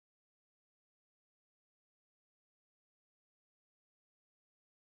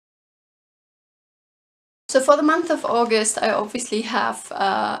So for the month of August, I obviously have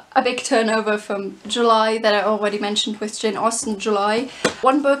a big turnover from July that I already mentioned with Jane Austen July.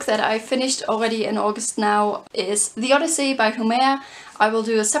 One book that I finished already in August now is The Odyssey by Homer. I will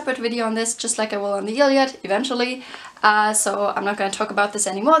do a separate video on this, just like I will on the Iliad eventually. So I'm not going to talk about this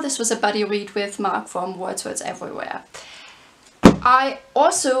anymore. This was a buddy read with Mark from Wordswords Everywhere. I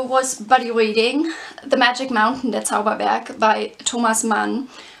also was buddy reading The Magic Mountain, der Zauberberg by Thomas Mann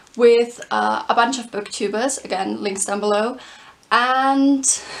with a bunch of booktubers, again links down below,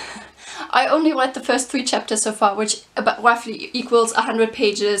 and I only read the first 3 chapters so far, which about roughly equals 100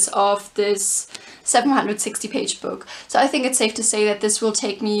 pages of this 760 page book. So I think it's safe to say that this will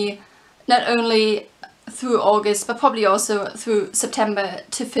take me not only through August but probably also through September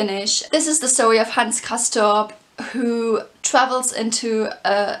to finish. This is the story of Hans Castorp, who travels into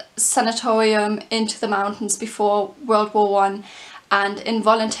a sanatorium into the mountains before World War I and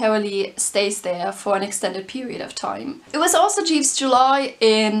involuntarily stays there for an extended period of time. It was also Jeeves July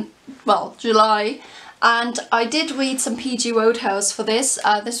in, well, July, and I did read some PG Wodehouse for this.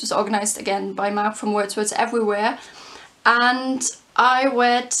 This was organised again by Mark from Wordswords Everywhere, and I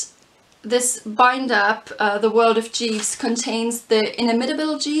read this bind-up, The World of Jeeves, contains the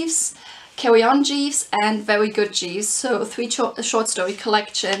inimitable Jeeves, Carry On Jeeves and Very Good Jeeves, so 3 short story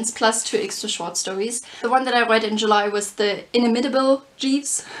collections plus 2 extra short stories. The one that I read in July was the inimitable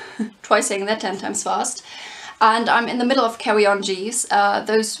Jeeves, try saying that 10 times fast, and I'm in the middle of Carry On Jeeves.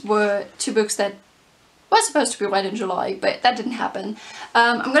 Those were 2 books that were supposed to be read in July, but that didn't happen.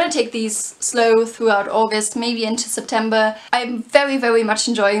 I'm gonna take these slow throughout August, maybe into September. I'm very much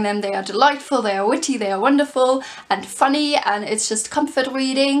enjoying them. They are delightful, they are witty, they are wonderful and funny, and it's just comfort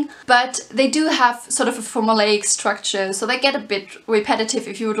reading. But they do have sort of a formulaic structure, so they get a bit repetitive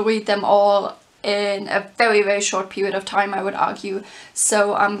if you would read them all in a very short period of time, I would argue.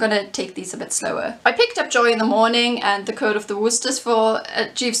 So I'm gonna take these a bit slower. I picked up Joy in the Morning and The Code of the Woosters for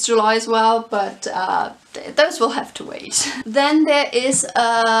Jeeves July as well, but those will have to wait. Then there is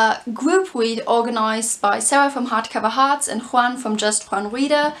a group read organised by Sarah from Hardcover Hearts and Juan from Just Juan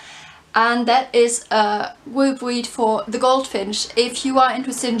Reader, and that is a group read for The Goldfinch. If you are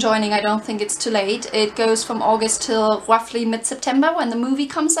interested in joining, I don't think it's too late. It goes from August till roughly mid-September when the movie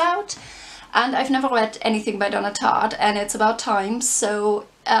comes out. And I've never read anything by Donna Tartt, and it's about time, so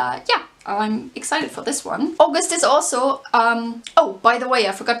yeah, I'm excited for this one. August is also, oh, by the way,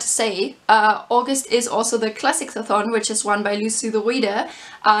 I forgot to say, August is also the Classicsathon, which is run by Lucy the Reader,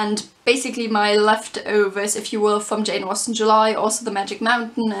 and basically my leftovers, if you will, from Jane Austen July, also The Magic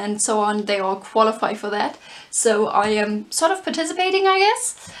Mountain and so on, they all qualify for that. So I am sort of participating, I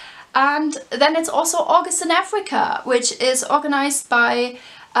guess. And then it's also August in Africa, which is organised by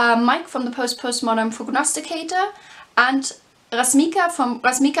Mike from the Postmodern Prognosticator and Rasmika from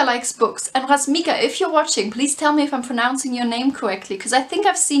Rasmika Likes Books. And Rasmika, if you're watching, please tell me if I'm pronouncing your name correctly, because I think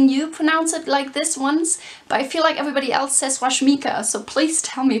I've seen you pronounce it like this once, but I feel like everybody else says Rashmika, so please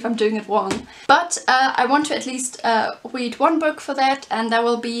tell me if I'm doing it wrong. But I want to at least read one book for that, and that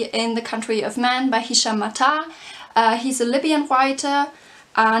will be In the Country of Mann by Hisham Matar. He's a Libyan writer,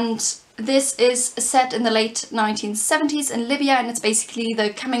 and this is set in the late 1970s in Libya, and it's basically the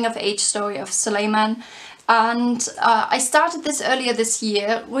coming-of-age story of Suleiman. And I started this earlier this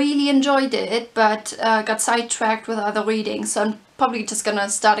year, really enjoyed it, but got sidetracked with other reading, so I'm probably just gonna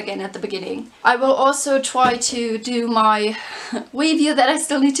start again at the beginning. I will also try to do my review that I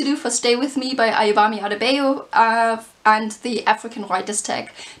still need to do for Stay With Me by Ayobami Adebayo and the African Writers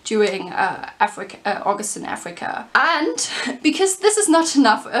Tag during August in Africa. And because this is not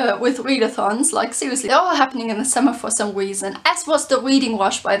enough with readathons, like seriously, they're all happening in the summer for some reason, as was the Reading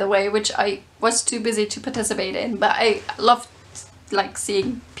Wash, by the way, which I was too busy to participate in, but I loved like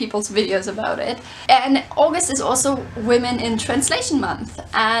seeing people's videos about it. And August is also Women in Translation Month,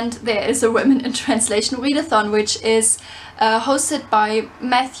 and there is a Women in Translation readathon, which is hosted by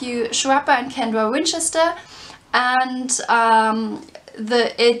Matthew Sharapa and Kendra Winchester, and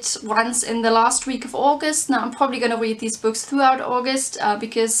it runs in the last week of August. Now I'm probably going to read these books throughout August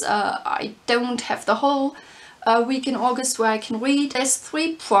because I don't have the whole week in August where I can read. There's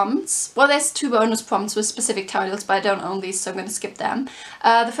 3 prompts. Well, there's 2 bonus prompts with specific titles, but I don't own these, so I'm going to skip them.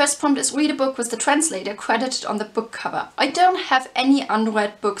 The first prompt is read a book with the translator credited on the book cover. I don't have any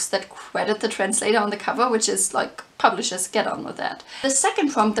unread books that credit the translator on the cover, which is like, publishers, get on with that. The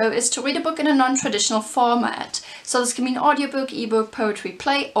second prompt though is to read a book in a non-traditional format. So this can mean audiobook, ebook, poetry,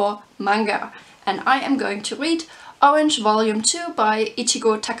 play or manga. And I am going to read Orange Volume 2 by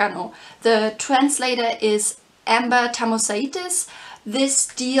Ichigo Takano. The translator is Amber Tamosaitis. This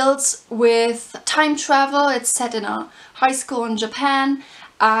deals with time travel. It's set in a high school in Japan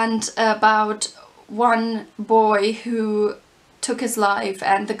and about one boy who took his life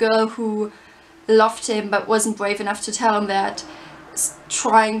and the girl who loved him but wasn't brave enough to tell him that,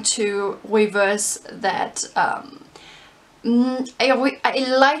 trying to reverse that. I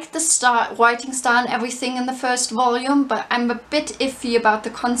like the writing style and everything in the first volume, but I'm a bit iffy about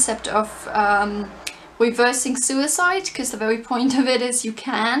the concept of reversing suicide, because the very point of it is you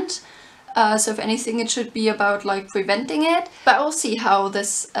can't. So if anything, it should be about like preventing it. But we'll see how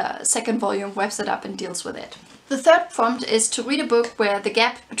this second volume wraps it up and deals with it. The third prompt is to read a book where the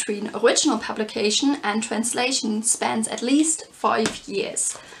gap between original publication and translation spans at least 5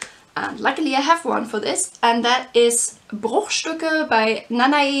 years. And luckily I have one for this, and that is Bruchstücke by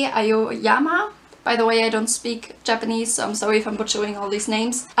Nanae Aoyama. By the way, I don't speak Japanese, so I'm sorry if I'm butchering all these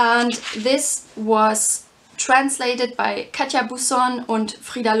names. And this was translated by Katja Busson and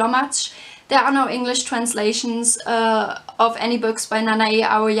Frida Lommatzsch. There are no English translations of any books by Nanae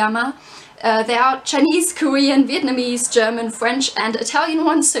Aoyama. There are Chinese, Korean, Vietnamese, German, French and Italian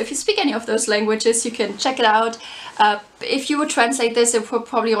ones, so if you speak any of those languages you can check it out. If you would translate this, it would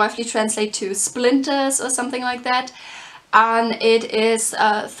probably roughly translate to Splinters or something like that. And it is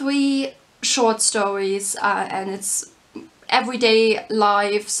 3 short stories and it's everyday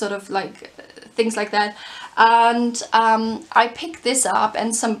life, sort of like things like that. And I picked this up,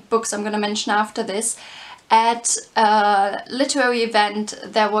 and some books I'm going to mention after this, at a literary event.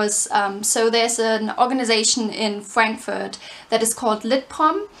 There was, so there's an organization in Frankfurt that is called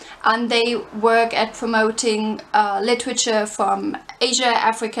LitProm, and they work at promoting literature from Asia,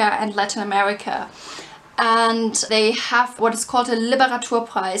 Africa and Latin America. And they have what is called a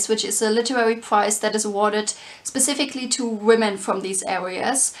Literaturpreis, which is a literary prize that is awarded specifically to women from these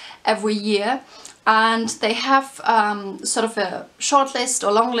areas every year. And they have sort of a short list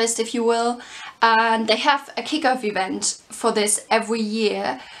or long list, if you will, and they have a kickoff event for this every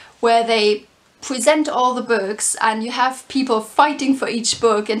year where they present all the books, and you have people fighting for each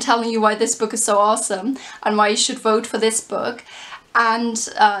book and telling you why this book is so awesome and why you should vote for this book. And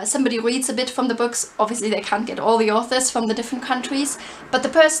somebody reads a bit from the books. Obviously they can't get all the authors from the different countries, but the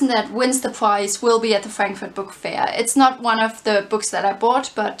person that wins the prize will be at the Frankfurt Book Fair. It's not one of the books that I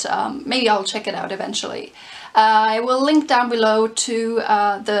bought, but maybe I'll check it out eventually. I will link down below to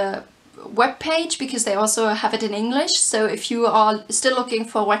the web page, because they also have it in English, so if you are still looking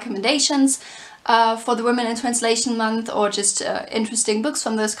for recommendations for the Women in Translation Month, or just interesting books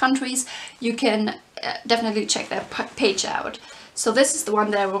from those countries, you can definitely check that page out. So this is the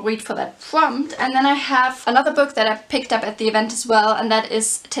one that I will read for that prompt. And then I have another book that I picked up at the event as well, and that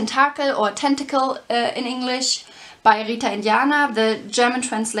is Tentacle, or Tentacle in English, by Rita and Donna. The German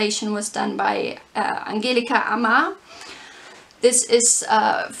translation was done by Angelica, Ammar. This is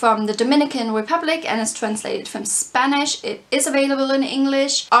from the Dominican Republic and is translated from Spanish. It is available in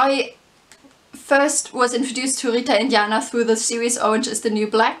English. I first was introduced to Rita and Donna through the series Orange is the New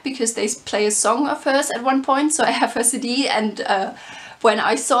Black, because they play a song of hers at one point, so I have her CD, and when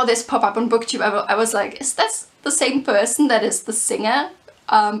I saw this pop up on Booktube, I was like, is that the same person that is the singer?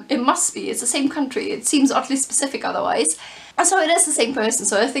 It must be, it's the same country, it seems oddly specific otherwise. And so it is the same person,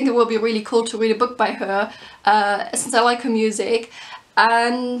 so I think it will be really cool to read a book by her, since I like her music.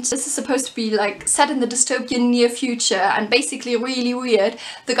 And this is supposed to be like set in the dystopian near future, and basically really weird.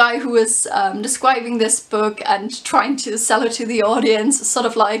 The guy who is describing this book and trying to sell it to the audience is sort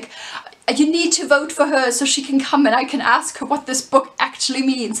of like, you need to vote for her so she can come and I can ask her what this book actually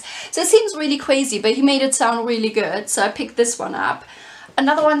means. So it seems really crazy, but he made it sound really good, so I picked this one up.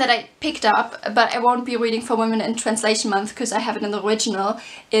 Another one that I picked up, but I won't be reading for Women in Translation Month because I have it in the original,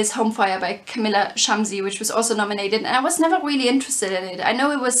 is Home Fire by Kamila, Shamsie, which was also nominated, and I was never really interested in it. I know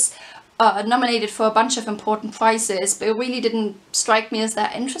it was nominated for a bunch of important prizes, but it really didn't strike me as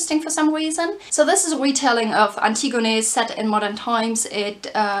that interesting for some reason. So this is a retelling of Antigone set in modern times. It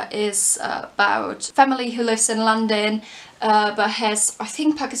is about a family who lives in London, but has, I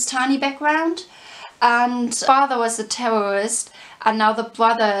think, Pakistani background, and father was a terrorist, and now the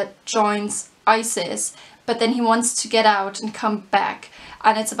brother joins ISIS, but then he wants to get out and come back,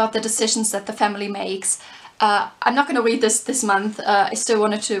 and it's about the decisions that the family makes. I'm not going to read this month. I still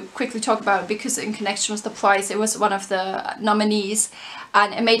wanted to quickly talk about it because in connection with the prize, it was one of the nominees,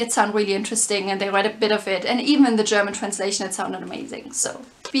 and it made it sound really interesting, and they read a bit of it, and even in the German translation it sounded amazing. So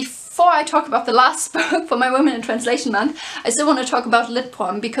before I talk about the last book for my Women in Translation Month, I still want to talk about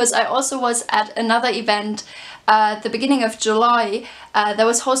LitProm, because I also was at another event at the beginning of July that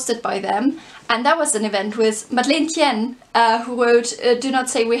was hosted by them, and that was an event with Madeleine Tien, who wrote Do Not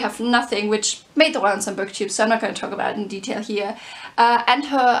Say We Have Nothing, which made the rounds on Booktube, so I'm not going to talk about it in detail here, and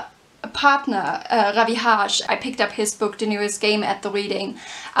her partner, Ravi Harsh, I picked up his book, The Newest Game, at the reading.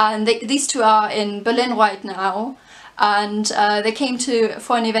 And these two are in Berlin right now. And they came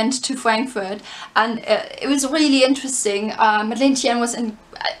for an event to Frankfurt, and it was really interesting. Madeleine Tien was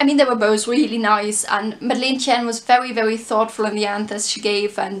I mean, they were both really nice, and Madeleine Tien was very, very thoughtful in the answers she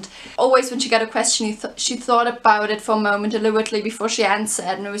gave, and always when she got a question, she thought about it for a moment deliberately before she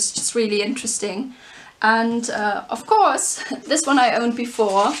answered, and it was just really interesting. And of course, this one I owned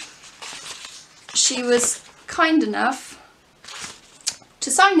before. She was kind enough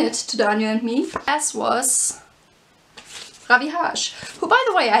to sign it to Daniel and me, as was Ravi Harsh, who, by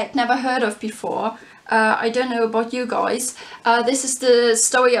the way, I had never heard of before. I don't know about you guys. This is the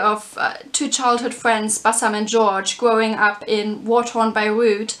story of two childhood friends, Bassam and George, growing up in war-torn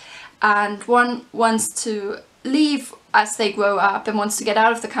Beirut, and one wants to leave as they grow up and wants to get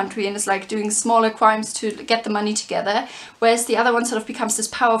out of the country and is like doing smaller crimes to get the money together, whereas the other one sort of becomes this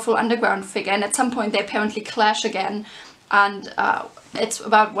powerful underground figure, and at some point they apparently clash again, and it's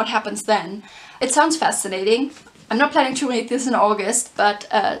about what happens then. It sounds fascinating. I'm not planning to read this in August, but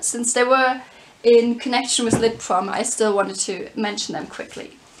since they were in connection with Lit Prom, I still wanted to mention them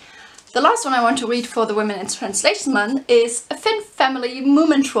quickly. The last one I want to read for the Women in Translation Month is A Finn Family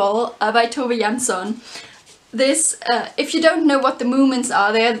Moomin Troll by Tove Jansson. This, if you don't know what the Moomins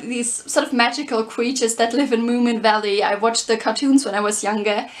are, they are these sort of magical creatures that live in Moomin Valley. I watched the cartoons when I was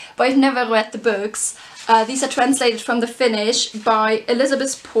younger, but I've never read the books. These are translated from the Finnish by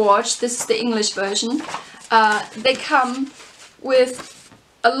Elizabeth Porch. This is the English version. They come with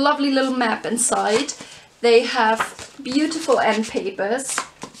a lovely little map inside. They have beautiful end papers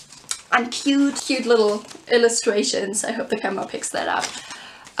and cute little illustrations. I hope the camera picks that up.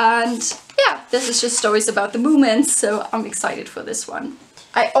 And yeah, this is just stories about the Moomins, so I'm excited for this one.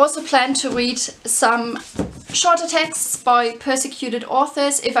 I also plan to read some shorter texts by persecuted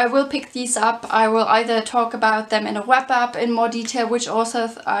authors. If I will pick these up, I will either talk about them in a wrap-up in more detail, which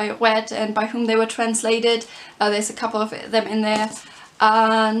authors I read and by whom they were translated. There's a couple of them in there,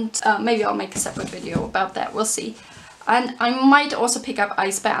 and maybe I'll make a separate video about that, we'll see. And I might also pick up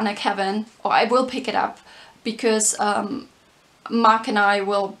Ice by Anna Kavan, or I will pick it up, because Mark and I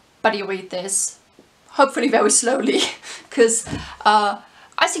will buddy read this, hopefully very slowly, because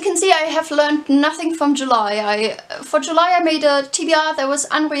as you can see, I have learned nothing from July. For July I made a TBR that was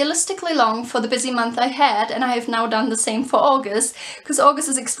unrealistically long for the busy month I had, and I have now done the same for August, because August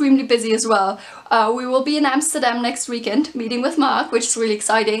is extremely busy as well. We will be in Amsterdam next weekend, meeting with Mark, which is really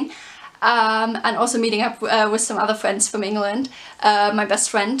exciting, and also meeting up with some other friends from England, my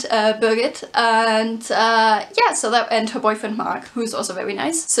best friend Birgit, and yeah, so that, and her boyfriend Mark, who's also very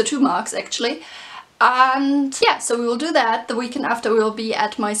nice, so 2 Marks actually. And yeah, so we will do that. The weekend after we will be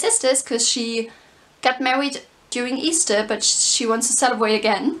at my sister's, because she got married during Easter, but she wants to celebrate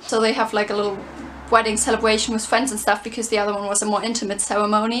again. So they have like a little wedding celebration with friends and stuff, because the other one was a more intimate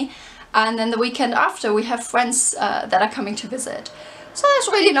ceremony. And then the weekend after we have friends that are coming to visit. So there's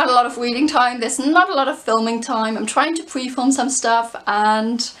really not a lot of reading time, there's not a lot of filming time. I'm trying to pre-film some stuff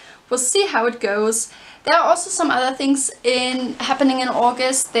and we'll see how it goes. There are also some other things happening in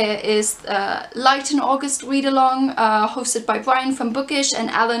August. There is Light in August read-along, hosted by Brian from Bookish and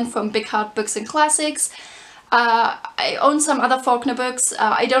Alan from Big Heart Books and Classics. I own some other Faulkner books.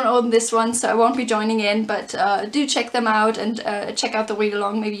 I don't own this one, so I won't be joining in, but do check them out and check out the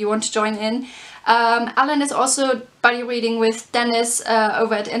read-along. Maybe you want to join in. Alan is also buddy reading with Dennis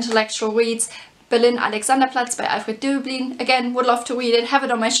over at Intellectual Reads. Berlin Alexanderplatz by Alfred Döblin. Again, would love to read it, have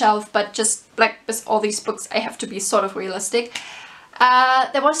it on my shelf, but just like with all these books I have to be sort of realistic.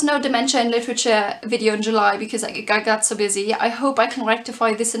 There was no Dementia in Literature video in July because I got so busy. I hope I can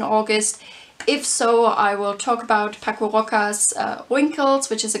rectify this in August. If so, I will talk about Paco Roca's Wrinkles,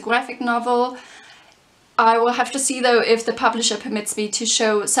 which is a graphic novel. I will have to see though if the publisher permits me to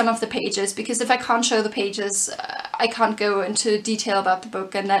show some of the pages, because if I can't show the pages, I can't go into detail about the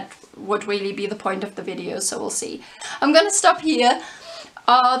book, and that would really be the point of the video, so we'll see. I'm gonna stop here.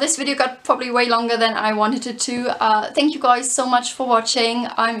 This video got probably way longer than I wanted it to. Thank you guys so much for watching.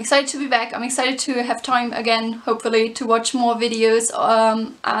 I'm excited to be back. I'm excited to have time again, hopefully, to watch more videos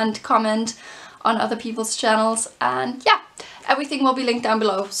and comment on other people's channels. And yeah, everything will be linked down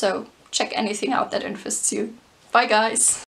below, so check anything out that interests you. Bye guys!